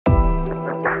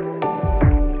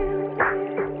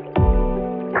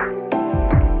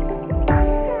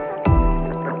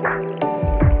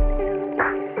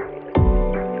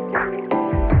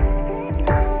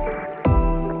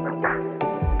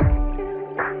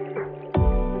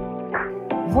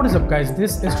What is up guys,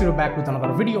 this is Tiro back with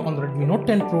another video on the Redmi Note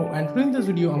 10 Pro, and during this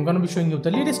video I'm going to be showing you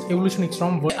the latest EvolutionX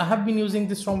ROM. I have been using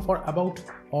this ROM for about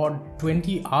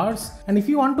 20 hours, and if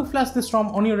you want to flash this ROM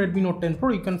on your Redmi Note 10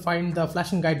 Pro, you can find the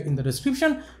flashing guide in the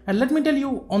description. And let me tell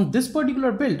you, on this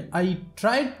particular build I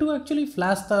tried to actually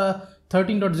flash the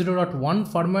 13.0.1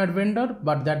 firmware vendor,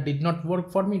 but that did not work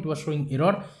for me. It was showing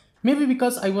error, maybe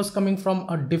because I was coming from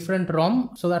a different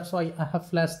ROM, so that's why I have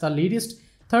flashed the latest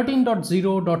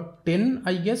 13.0.10,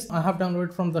 I guess. I have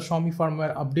downloaded from the Xiaomi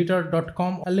firmware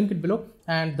updater.com. I'll link it below,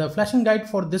 and the flashing guide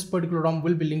for this particular ROM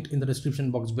will be linked in the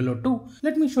description box below too.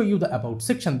 Let me show you the about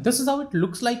section. This is how it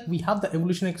looks like. We have the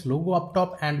EvolutionX logo up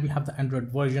top, and we have the Android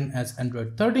version as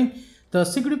Android 13. The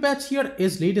security patch here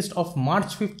is latest of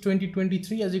March 5th,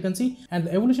 2023, as you can see, and the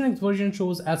EvolutionX version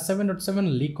shows as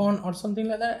 7.7 Licon or something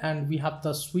like that, and we have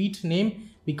the suite name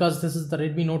because this is the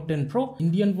Redmi Note 10 Pro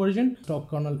Indian version. Stock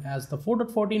kernel as the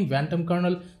 4.14 Phantom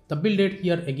kernel. The build date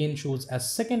here again shows as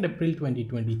 2nd April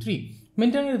 2023.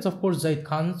 Maintainer is of course Zaid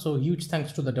Khan, so huge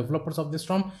thanks to the developers of this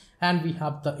ROM. And we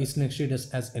have the Isnex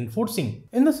status as enforcing.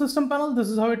 In the system panel, this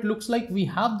is how it looks like. We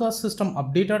have the system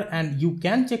updater, and you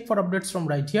can check for updates from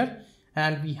right here.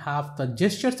 And we have the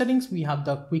gesture settings, we have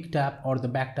the quick tap or the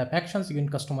back tap actions. You can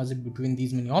customize it between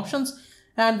these many options.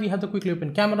 And we have the quickly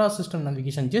open camera, system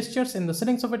navigation gestures. In the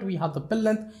settings of it, we have the pill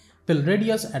length, pill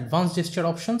radius, advanced gesture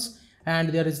options, and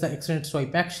there is the extended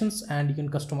swipe actions, and you can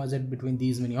customize it between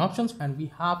these many options. And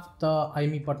we have the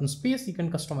IME button space, you can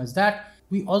customize that.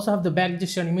 We also have the back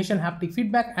gesture animation, haptic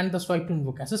feedback, and the swipe to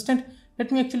invoke assistant.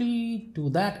 Let me actually do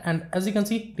that, and as you can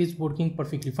see, it is working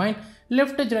perfectly fine.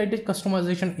 Left edge, right edge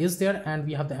customization is there, and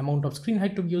we have the amount of screen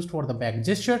height to be used for the back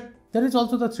gesture. There is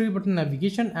also the 3-button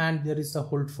navigation, and there is the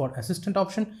hold for assistant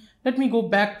option. Let me go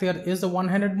back. There is the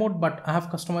one-handed mode, but I have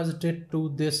customized it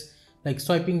to this like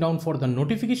swiping down for the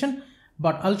notification.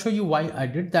 But I'll show you why I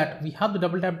did that. We have the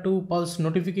double tap to pulse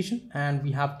notification, and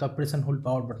we have the press and hold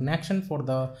power button action for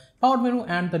the power menu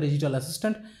and the digital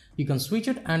assistant. You can switch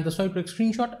it, and the swipe to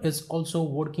screenshot is also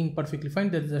working perfectly fine.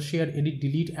 There is a share, edit,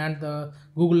 delete, and the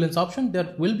Google Lens option.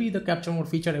 There will be the capture mode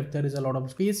feature if there is a lot of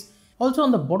space. Also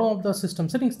on the bottom of the system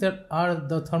settings, there are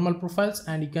the thermal profiles,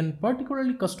 and you can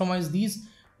particularly customize these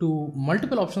to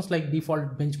multiple options like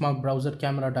default, benchmark, browser,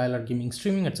 camera, dialer, gaming,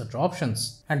 streaming, etc.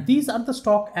 options. And these are the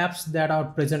stock apps that are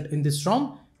present in this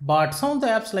ROM, but some of the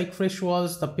apps like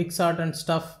Freshwalls, the PixArt and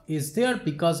stuff is there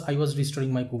because I was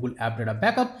restoring my Google App Data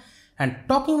backup. And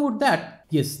talking about that,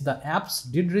 yes, the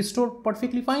apps did restore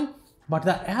perfectly fine, but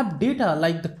the app data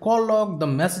like the call log, the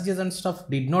messages and stuff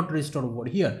did not restore over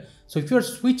here. So if you're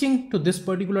switching to this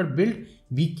particular build,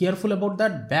 be careful about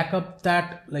that. Backup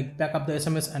that, like backup the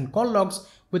SMS and call logs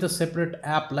with a separate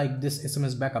app like this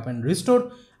SMS backup and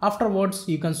restore. Afterwards,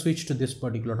 you can switch to this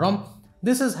particular ROM.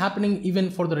 This is happening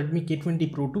even for the Redmi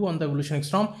K20 Pro 2 on the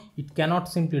EvolutionX ROM. It cannot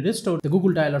simply restore the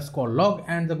Google Dialer's call log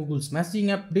and the Google's messaging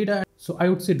app data. So I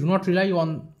would say do not rely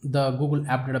on the Google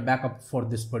App Data backup for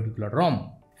this particular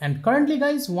ROM. And currently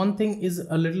guys, one thing is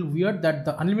a little weird, that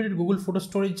the unlimited Google photo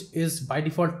storage is by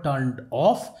default turned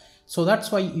off. So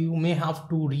that's why you may have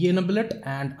to re-enable it,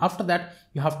 and after that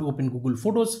you have to open Google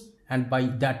Photos, and by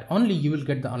that only you will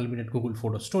get the unlimited Google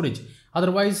photo storage.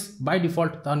 Otherwise, by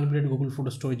default, the unlimited Google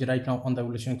photo storage right now on the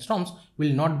EvolutionX ROMs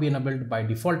will not be enabled by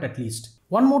default at least.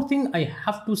 One more thing I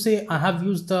have to say, I have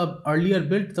used the earlier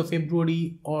build, the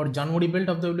February or January build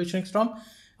of the EvolutionX ROM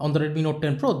on the Redmi Note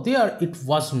 10 Pro. There it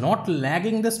was not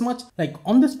lagging this much. Like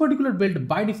on this particular build,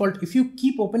 by default, if you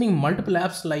keep opening multiple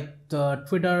apps like the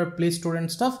Twitter, Play Store and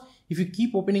stuff, if you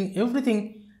keep opening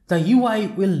everything, the UI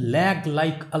will lag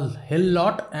like a hell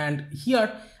lot. And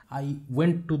here I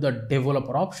went to the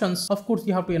developer options. Of course,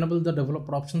 you have to enable the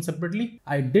developer options separately.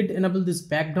 I did enable this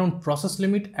background process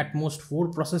limit at most 4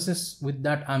 processes with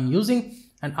that I'm using.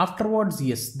 And afterwards,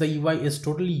 yes, the UI is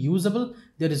totally usable.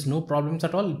 There is no problems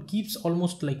at all. It keeps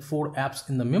almost like 4 apps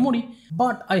in the memory.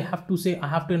 But I have to say I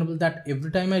have to enable that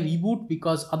every time I reboot,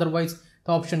 because otherwise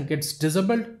the option gets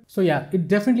disabled. So yeah, it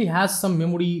definitely has some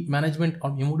memory management or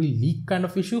memory leak kind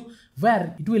of issue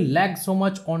where it will lag so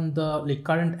much on the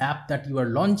current app that you are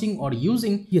launching or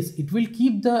using. Yes, it will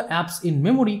keep the apps in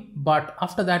memory, but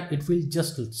after that it will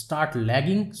just start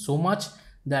lagging so much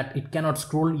that it cannot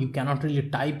scroll. You cannot really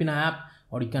type in an app,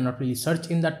 or you cannot really search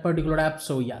in that particular app.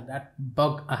 So yeah, that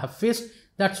bug I have faced.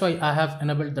 That's why I have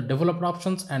enabled the developer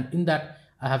options, and in that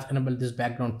I have enabled this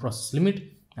background process limit.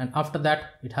 And after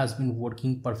that, it has been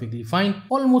working perfectly fine,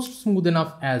 almost smooth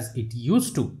enough as it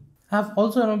used to. I have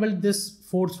also enabled this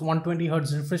force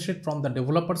 120Hz refresh rate from the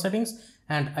developer settings,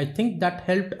 and I think that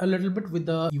helped a little bit with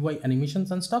the UI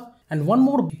animations and stuff. And one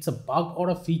more, it's a bug or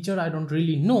a feature, I don't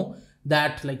really know,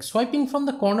 that like swiping from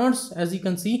the corners, as you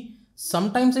can see,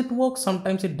 Sometimes it works,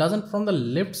 sometimes it doesn't. From the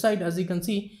left side, as you can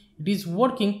see, it is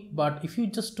working, but if you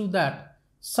just do that,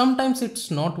 sometimes it's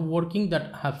not working.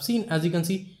 That I have seen, as you can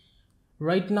see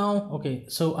right now. Okay,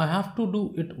 so I have to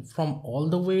do it from all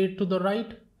the way to the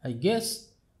right, I guess.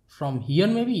 From here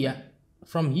maybe, yeah,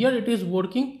 from here it is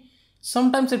working.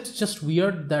 Sometimes it's just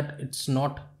weird that it's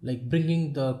not like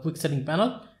bringing the quick setting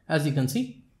panel, as you can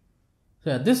see. So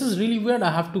yeah, this is really weird.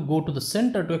 I have to go to the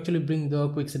center to actually bring the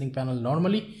quick setting panel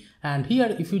normally. And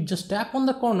here, if you just tap on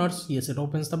the corners, yes, it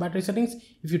opens the battery settings.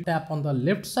 If you tap on the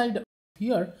left side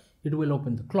here, it will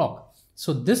open the clock.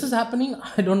 So this is happening.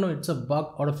 I don't know, it's a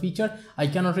bug or a feature. I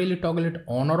cannot really toggle it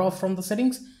on or off from the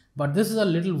settings, but this is a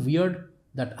little weird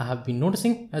that I have been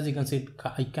noticing. As you can see,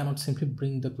 I cannot simply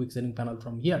bring the quick setting panel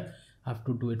from here. I have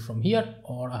to do it from here,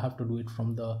 or I have to do it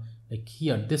from the like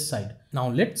here, this side. Now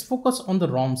let's focus on the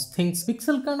ROMs things.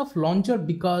 Pixel kind of launcher,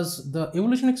 because the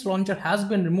EvolutionX launcher has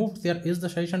been removed. There is the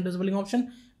session disabling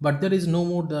option, but there is no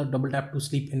more the double tap to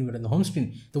sleep anywhere in the home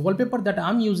screen. The wallpaper that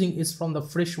I'm using is from the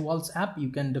Fresh Walls app. You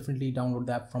can definitely download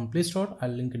the app from Play Store. I'll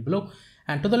link it below.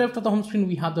 And to the left of the home screen,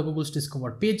 we have the Google's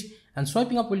Discover page, and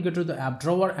swiping up will get to the app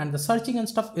drawer, and the searching and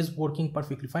stuff is working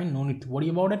perfectly fine. No need to worry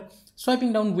about it.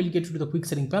 Swiping down will get you to the quick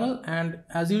setting panel, and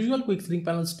as usual, quick setting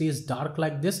panel stays dark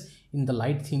like this in the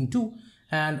light theme too.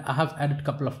 And I have added a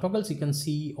couple of toggles. You can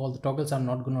see all the toggles. I'm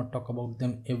not going to talk about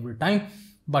them every time,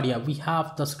 but yeah, we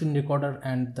have the screen recorder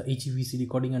and the HEVC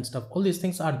recording and stuff. All these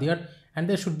things are there, and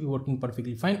they should be working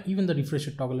perfectly fine. Even the refresh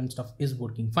toggle and stuff is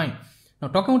working fine. Now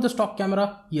talking about the stock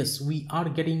camera, yes, we are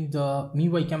getting the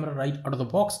MIUI camera right out of the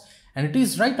box, and it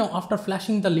is right now after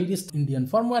flashing the latest Indian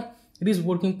firmware. It is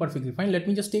working perfectly fine. Let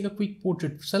me just take a quick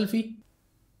portrait selfie.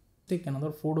 Take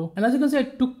another photo, and as you can see, I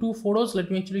took 2 photos. Let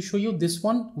me actually show you. This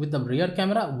one with the rear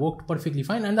camera worked perfectly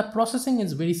fine, and the processing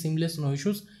is very seamless, no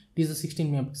issues. It is a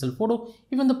 16 megapixel photo.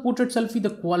 Even the portrait selfie, the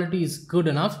quality is good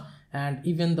enough, and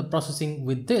even the processing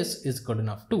with this is good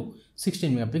enough too,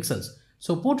 16 megapixels.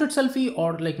 So portrait selfie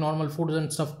or like normal photos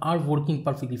and stuff are working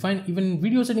perfectly fine. Even in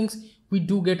video settings, we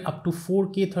do get up to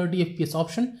 4K 30 FPS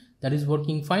option, that is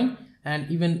working fine.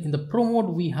 And even in the pro mode,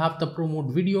 we have the pro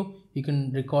mode video. You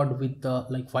can record with the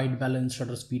like white balance,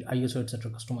 shutter speed, ISO,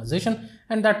 etc. customization,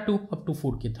 and that too up to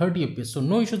 4K 30 FPS. So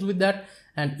no issues with that.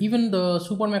 And even the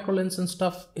super macro lens and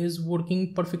stuff is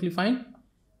working perfectly fine.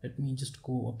 Let me just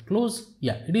go up close.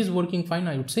 Yeah, it is working fine,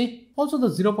 I would say. Also the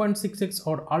 0.6x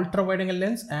or ultra wide angle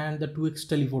lens and the 2x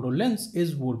telephoto lens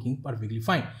is working perfectly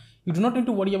fine. You do not need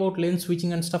to worry about lens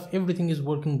switching and stuff. Everything is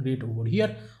working great over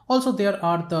here. Also, there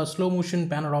are the slow motion,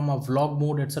 panorama, vlog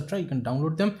mode, etc. You can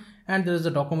download them. And there is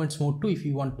the documents mode too. If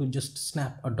you want to just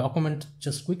snap a document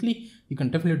just quickly, you can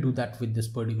definitely do that with this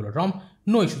particular ROM.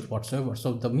 No issues whatsoever.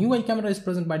 So the MIUI camera is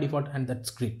present by default, and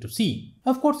that's great to see.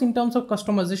 Of course, in terms of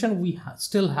customization, we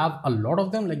still have a lot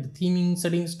of them, like the theming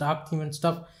settings, dark theme and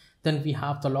stuff. Then we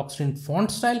have the lock screen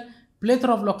font style.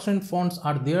 Plethora of lock screen fonts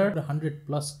are there.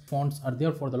 100+ fonts are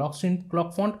there for the lock screen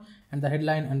clock font, and the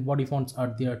headline and body fonts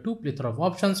are there too. Plethora of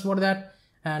options for that.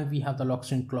 And we have the lock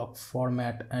screen clock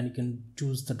format, and you can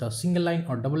choose the single line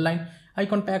or double line.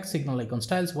 Icon tags, signal icon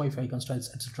styles, Wi-Fi icon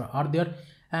styles, etc. are there.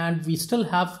 And we still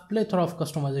have plethora of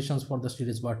customizations for the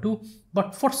status bar too.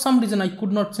 But for some reason, I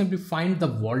could not simply find the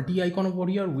VoLTE icon over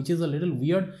here, which is a little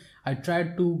weird. I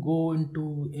tried to go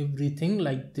into everything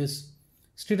like this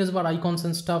status bar icons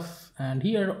and stuff, and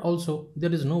here also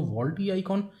there is no VoLTE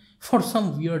icon for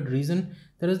some weird reason.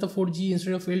 There is the 4G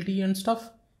instead of LTE and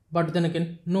stuff, but then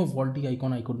again, no VoLTE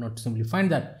icon. I could not simply find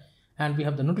that. And we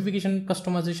have the notification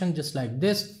customization just like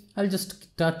this. I'll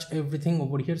just touch everything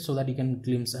over here so that you can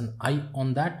glimpse an eye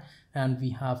on that. And we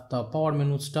have the power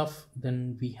menu stuff.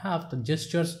 Then we have the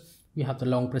gestures. We have the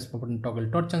long press button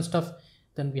toggle torch and stuff.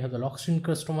 Then we have the lock screen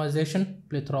customization.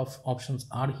 Plethora of options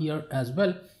are here as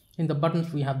well. In the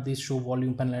buttons, we have this show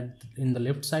volume panel in the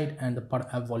left side and the per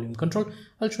app volume control.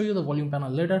 I'll show you the volume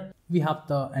panel later. We have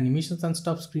the animations and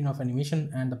stuff, screen of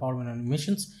animation and the power menu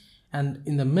animations. And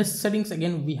in the mist settings,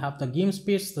 again, we have the game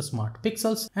space, the smart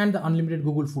pixels, and the unlimited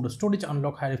Google photo storage,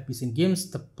 unlock higher FPS in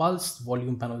games, the pulse,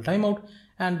 volume panel timeout,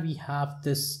 and we have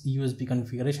this USB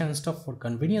configuration and stuff for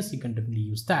convenience. You can definitely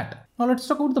use that. Now let's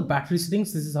talk about the battery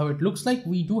settings. This is how it looks like.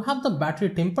 We do have the battery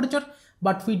temperature,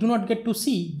 but we do not get to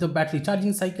see the battery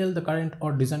charging cycle, the current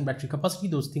or design battery capacity.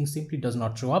 Those things simply does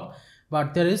not show up.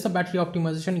 But there is the battery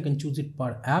optimization. You can choose it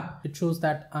per app. It shows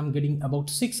that I'm getting about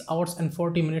 6 hours and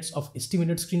 40 minutes of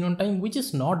estimated screen on time, which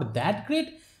is not that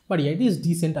great, but yeah, it is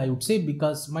decent, I would say,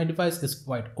 because my device is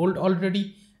quite old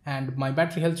already and my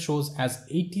battery health shows as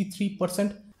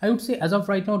 83%. I would say as of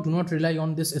right now, do not rely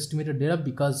on this estimated data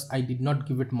because I did not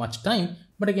give it much time.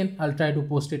 but again, I'll try to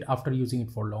post it after using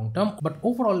it for long term. But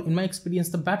overall, in my experience,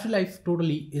 the battery life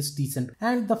totally is decent,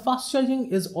 and the fast charging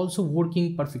is also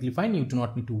working perfectly fine. You do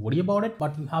not need to worry about it,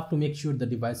 but you have to make sure the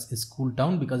device is cooled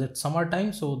down because it's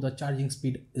summertime, so the charging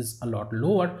speed is a lot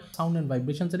lower. Sound and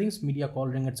vibration settings, media call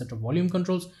ring, etc., volume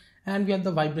controls, and we have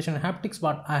the vibration and haptics,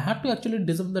 but I had to actually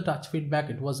disable the touch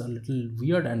feedback. It was a little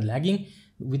weird and lagging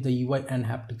with the UI and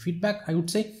haptic feedback, I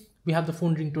would say. We have the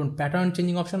phone ringtone pattern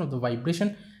changing option of the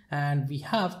vibration, and we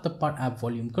have the per app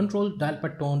volume control, dial per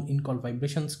tone, in-call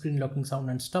vibration, screen locking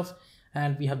sound and stuff.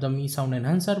 And we have the Mi sound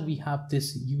enhancer, we have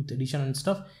this youth edition and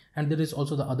stuff, and there is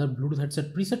also the other Bluetooth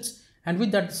headset presets. And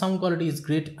with that, the sound quality is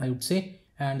great, I would say.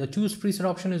 And the choose preset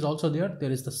option is also there.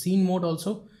 There is the scene mode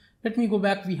also. Let me go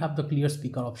back. We have the clear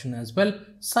speaker option as well,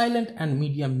 silent and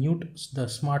medium mute, the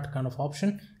smart kind of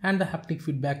option, and the haptic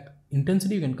feedback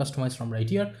intensity you can customize from right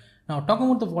here. Now talking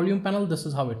about the volume panel, this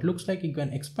is how it looks like. You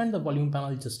can expand the volume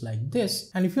panel just like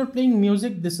this. And if you're playing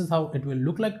music, this is how it will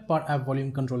look like. Per app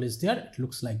volume control is there. It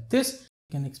looks like this.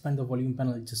 You can expand the volume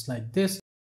panel just like this.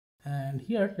 And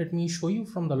here, let me show you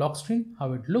from the lock screen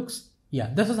how it looks. Yeah,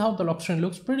 this is how the lock screen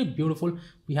looks. Pretty beautiful.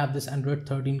 We have this Android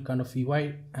 13 kind of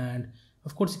UI, and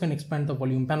of course you can expand the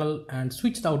volume panel and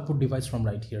switch the output device from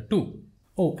right here too.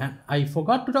 Oh, and I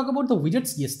forgot to talk about the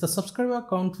widgets. Yes, the subscriber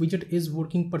account widget is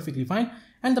working perfectly fine,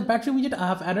 and the battery widget I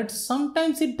have added.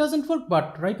 Sometimes it doesn't work,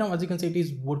 but right now, as you can see, it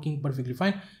is working perfectly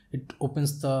fine. It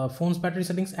opens the phone's battery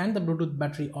settings and the Bluetooth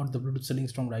battery or the Bluetooth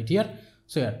settings from right here.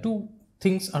 So yeah, two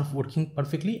things are working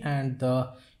perfectly, and the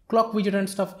clock widget and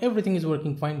stuff, everything is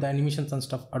working fine. The animations and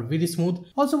stuff are very smooth.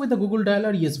 Also with the Google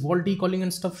dialer, yes, VoLTE calling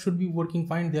and stuff should be working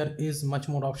fine. There is much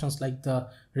more options like the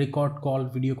record call,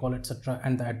 video call, etc.,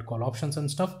 and the add call options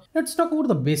and stuff. Let's talk about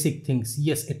the basic things.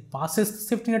 Yes, it passes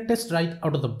the Safetynet test right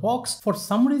out of the box. For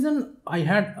some reason, I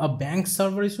had a bank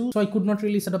server issue, so I could not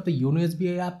really set up the YONO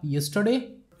app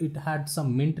yesterday. It had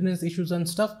some maintenance issues and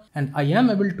stuff, and I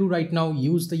am able to right now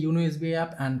use the YONO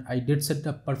app, and I did set it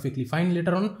up perfectly fine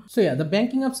later on. So yeah, the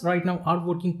banking apps right now are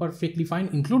working perfectly fine,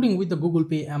 including with the Google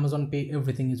Pay, Amazon Pay,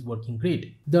 everything is working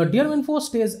great. The DRM info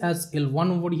stays as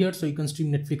L1 over here, so you can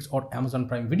stream Netflix or Amazon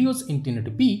Prime videos in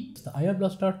 1080p. The IR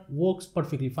blaster works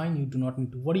perfectly fine. You do not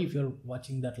need to worry if you're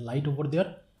watching that light over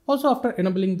there. Also, after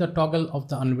enabling the toggle of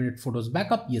the unlimited photos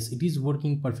backup, yes, it is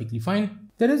working perfectly fine.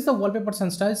 There is the wallpapers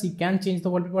and styles. You can change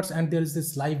the wallpapers, and there is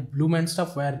this live bloom and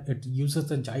stuff where it uses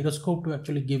the gyroscope to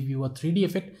actually give you a 3D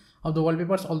effect of the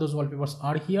wallpapers. All those wallpapers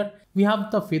are here. We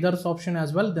have the feathers option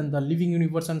as well. Then the living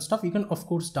universe and stuff. You can of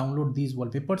course download these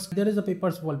wallpapers. There is a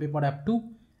Papers wallpaper app too.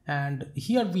 And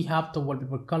here we have the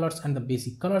wallpaper colors and the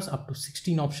basic colors up to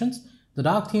 16 options. The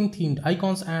dark theme, themed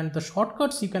icons, and the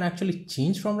shortcuts you can actually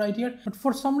change from right here. But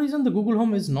for some reason, the Google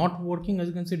Home is not working. As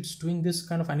you can see, it's doing this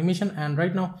kind of animation. And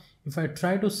right now, if I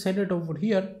try to set it over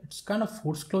here, it's kind of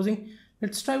force closing.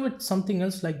 Let's try with something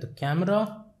else like the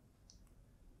camera.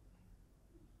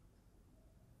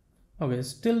 Okay,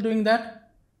 still doing that.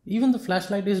 Even the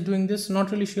flashlight is doing this. Not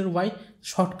really sure why.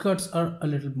 Shortcuts are a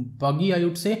little buggy, I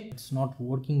would say. It's not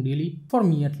working really, for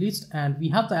me at least. And we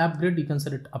have the app grid. You can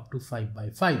set it up to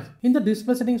 5:5. In the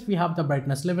display settings, we have the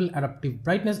brightness level, adaptive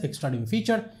brightness, extra dim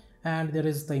feature, and there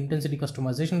is the intensity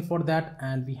customization for that.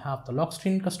 And we have the lock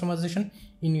screen customization.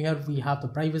 In here, we have the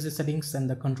privacy settings and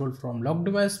the control from lock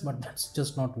device, but that's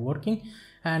just not working.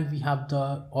 And we have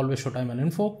the always show time and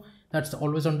info. That's the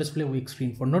always on display wake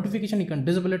screen for notification. You can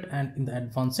disable it. And in the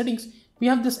advanced settings, we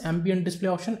have this ambient display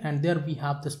option, and there we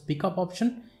have this pickup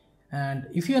option. And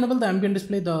if you enable the ambient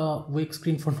display, the wake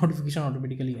screen for notification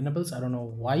automatically enables. I don't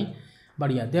know why,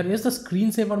 but yeah, there is the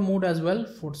screensaver mode as well.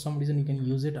 For some reason you can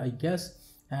use it, I guess.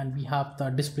 And we have the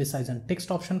display size and text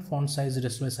option, font size,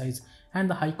 display size, and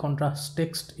the high contrast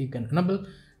text you can enable.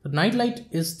 The night light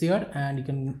is there, and you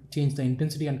can change the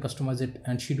intensity and customize it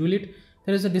and schedule it.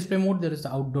 There is a display mode, there is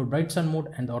the outdoor bright sun mode,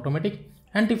 and the automatic.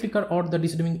 Anti-flicker or the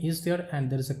de-dimming is there,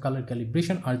 and there is a color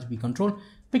calibration, RGB control.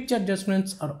 Picture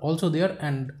adjustments are also there,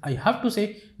 and I have to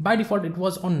say by default it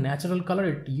was on natural color.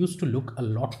 It used to look a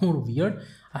lot more weird.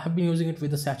 I have been using it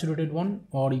with the saturated one,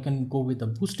 or you can go with the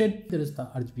boosted. There is the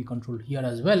RGB control here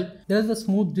as well. There is the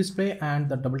smooth display and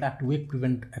the double tap to wake,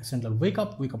 prevent accidental wake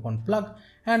up on plug,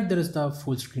 and there is the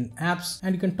full screen apps,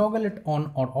 and you can toggle it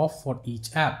on or off for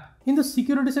each app. In the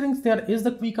security settings, there is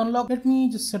the quick unlock. Let me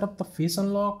just set up the face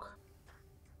unlock.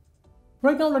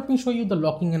 Right now, let me show you the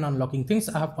locking and unlocking things.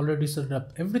 I have already set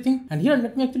up everything. And here,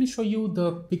 let me actually show you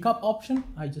the pickup option.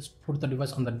 I just put the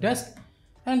device on the desk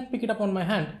and pick it up on my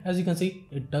hand. As you can see,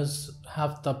 it does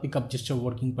have the pickup gesture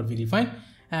working perfectly fine.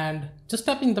 And just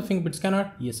tapping the fingerprint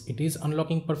scanner, yes, it is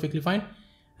unlocking perfectly fine.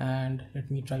 And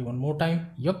let me try one more time.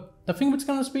 Yup, the fingerprint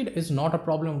scanner speed is not a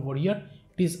problem over here.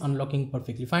 It it is unlocking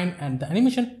perfectly fine, and the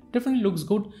animation definitely looks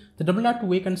good. The double tap to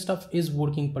wake and stuff is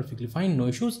working perfectly fine, no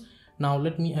issues. Now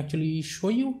let me actually show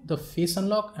you the face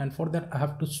unlock, and for that I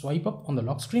have to swipe up on the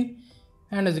lock screen,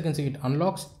 and as you can see it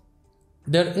unlocks.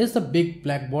 There is a big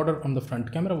black border on the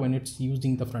front camera when it's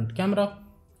using the front camera,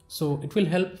 so it will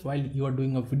help while you are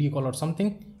doing a video call or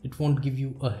something. It won't give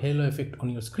you a halo effect on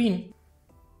your screen.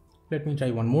 Let me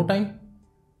try one more time.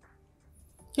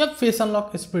 Yep, face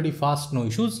unlock is pretty fast, no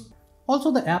issues.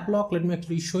 Also the app lock, let me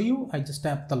actually show you. I just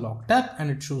tap the lock tab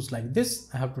and it shows like this.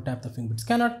 I have to tap the fingerprint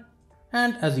scanner,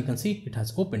 and as you can see it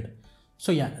has opened.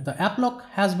 So yeah, the app lock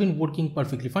has been working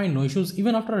perfectly fine, no issues.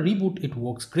 Even after a reboot it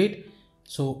works great.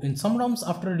 So in some ROMs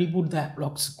after a reboot the app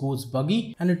lock goes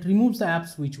buggy and it removes the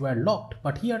apps which were locked,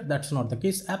 but here that's not the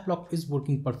case. App lock is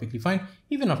working perfectly fine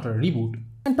even after a reboot.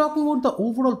 And talking about the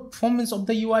overall performance of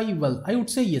the UI, well, I would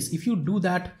say yes, if you do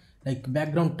that like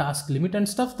background task limit and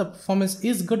stuff, the performance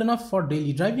is good enough for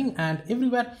daily driving, and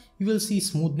everywhere you will see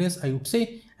smoothness, I would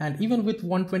say. And even with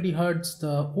 120 Hz,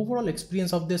 the overall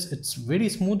experience of this, it's very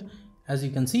smooth. As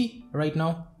you can see right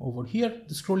now over here,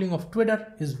 the scrolling of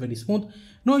Twitter is very smooth,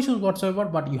 no issues whatsoever,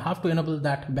 but you have to enable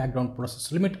that background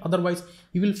process limit, otherwise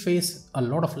you will face a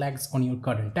lot of lags on your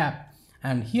current tab.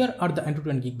 And here are the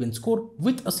end-to-end Geekbench score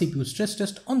with a CPU stress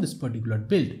test on this particular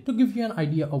build to give you an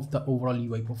idea of the overall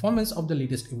UI performance of the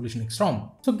latest EvolutionX ROM.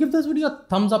 So give this video a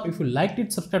thumbs up if you liked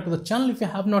it, subscribe to the channel if you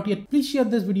have not yet, please share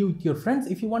this video with your friends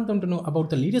if you want them to know about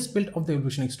the latest build of the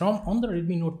EvolutionX ROM on the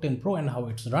Redmi Note 10 Pro and how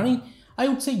it's running. I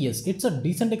would say yes, it's a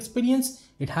decent experience.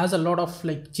 It has a lot of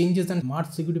like changes and March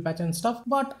security patch and stuff,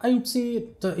 but I would say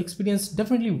the experience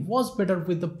definitely was better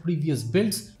with the previous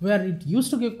builds, where it used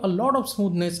to give a lot of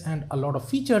smoothness and a lot of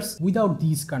features without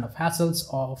these kind of hassles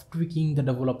of tweaking the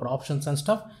developer options and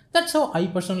stuff. That's how I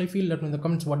personally feel. Let me know in the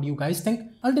comments what do you guys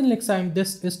think. Until next time,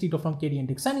 this is Tito from KDN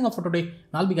Tech signing off for today,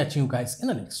 and I'll be catching you guys in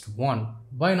the next one.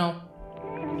 Bye now.